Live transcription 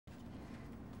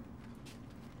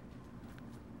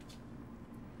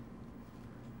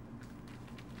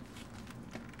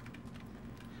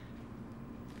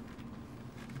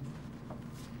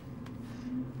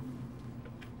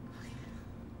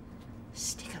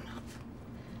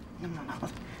No.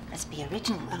 Let's be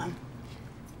original.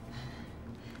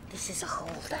 This is a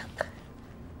holdup.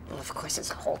 Well, of course it's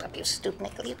a holdup, you stoop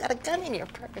nickel. You got a gun in your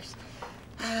purse.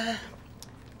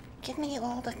 Give me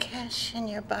all the cash in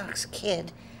your box,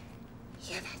 kid.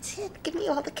 Yeah, that's it. Give me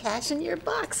all the cash in your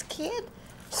box, kid.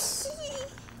 Thank you.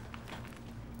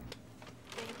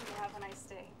 Have a nice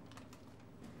day.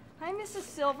 Hi, Mrs.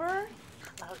 Silver.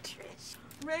 Hello, Trish.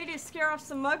 Ready to scare off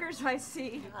some muggers, I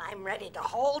see. I'm ready to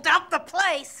hold up the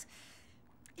place.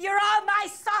 You're all my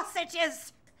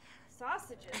sausages.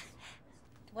 Sausages?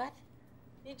 What?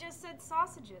 You just said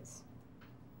sausages.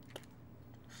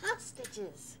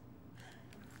 Hostages.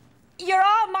 You're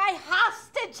all my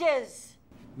hostages.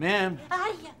 Ma'am,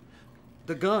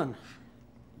 the gun.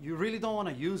 You really don't want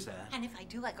to use that. And if I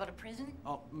do, I go to prison?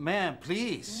 Oh, ma'am,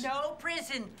 please. No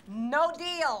prison. No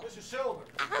deal. Mrs. Silver.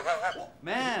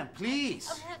 Ma'am,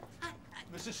 please.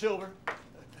 Mrs. Silver.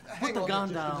 Put the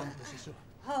gun down. Mrs. Silver.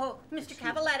 Oh, Mr.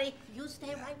 Cavaletti, you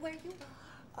stay right where you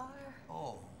are.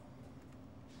 Oh.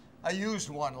 I used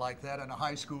one like that in a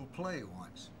high school play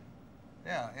once.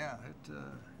 Yeah.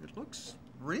 It looks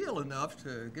real enough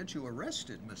to get you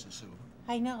arrested, Mrs. Silver.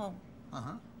 I know.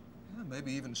 Uh-huh. Yeah,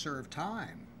 maybe even serve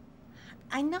time.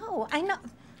 I know.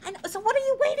 So what are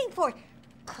you waiting for?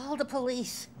 Call the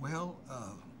police. Well,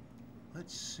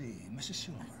 let's see. Mrs.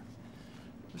 Silver.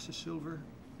 Mrs. Silver,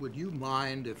 would you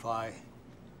mind if I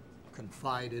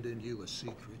confided in you a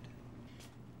secret?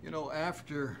 You know,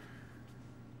 after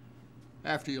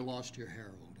you lost your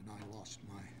Harold and I lost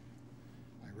my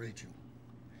Rachel,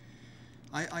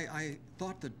 I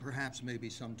thought that perhaps maybe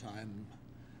sometime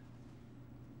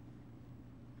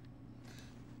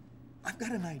I've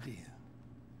got an idea.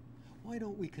 Why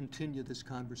don't we continue this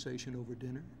conversation over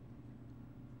dinner?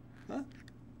 Huh?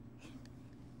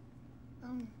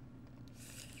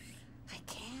 I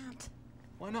can't.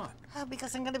 Why not?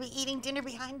 Because I'm going to be eating dinner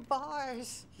behind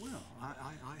bars. Well,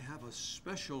 I have a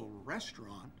special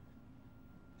restaurant.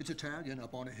 It's Italian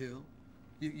up on a hill.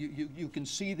 You can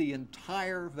see the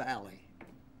entire valley.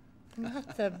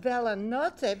 Not the Bella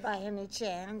Notte by any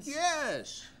chance.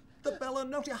 Yes, the Bella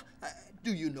Notte.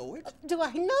 Do you know it? Do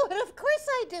I know it? Of course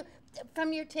I do.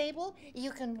 From your table,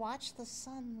 you can watch the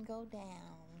sun go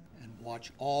down. And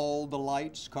watch all the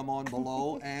lights come on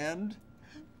below and...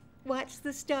 Watch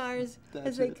the stars That's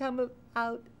as they it. come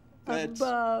out That's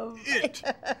above. it.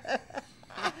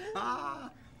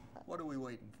 What are we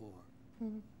waiting for?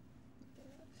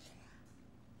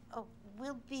 Oh,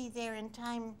 we'll be there in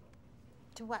time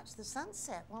to watch the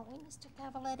sunset, won't we, Mr.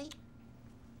 Cavaletti?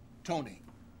 Tony.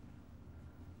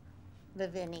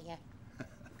 Lavinia.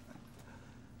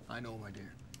 I know, my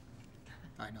dear.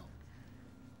 I know.